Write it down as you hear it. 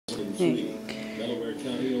Delaware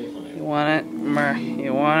County, Ohio. You want it?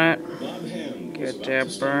 You want it? Get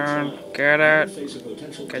that burn. Get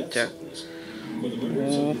it. Get ya. For the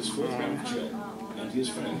murders of his fourth-wife Jill and his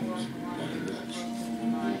friends,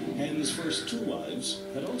 Hand's first two wives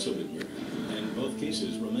had also been murdered, and both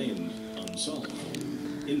cases remained unsolved.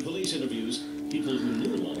 In police interviews, people who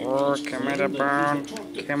knew Lonnie Welch Give me the burn.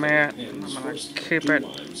 Give me it. I'm gonna keep it.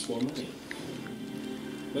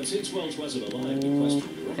 But since Welch wasn't alive to question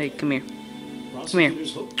directly, hey, come here.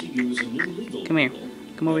 prosecutors hoped to use a new legal Come here. rule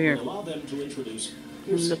Come over that here. would allow them to introduce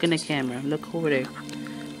Look in the camera. Look over there.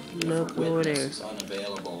 Look over there.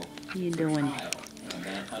 What are you doing?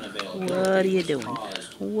 What are you doing?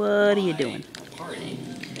 What are you doing? Party,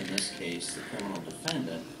 in this case the criminal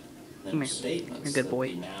defendant, Come here. You're a good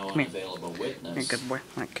boy. Come here. You're a good boy.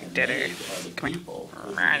 Okay, daddy. Come here.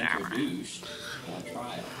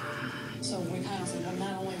 So we kind of said, well,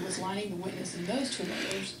 not only was Lonnie the witness in those two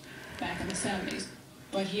murders back in the 70s,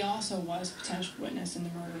 but he also was a potential witness in the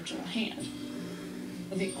murder of Jill Hand.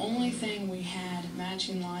 The only thing we had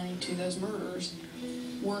matching Lonnie to those murders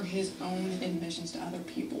were his own admissions to other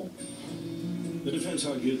people. The defense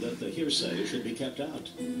argued that the hearsay should be kept out,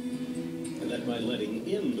 and that by letting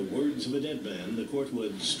in the words of a dead man, the court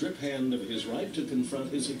would strip Hand of his right to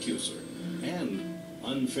confront his accuser and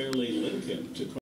unfairly link him to crime.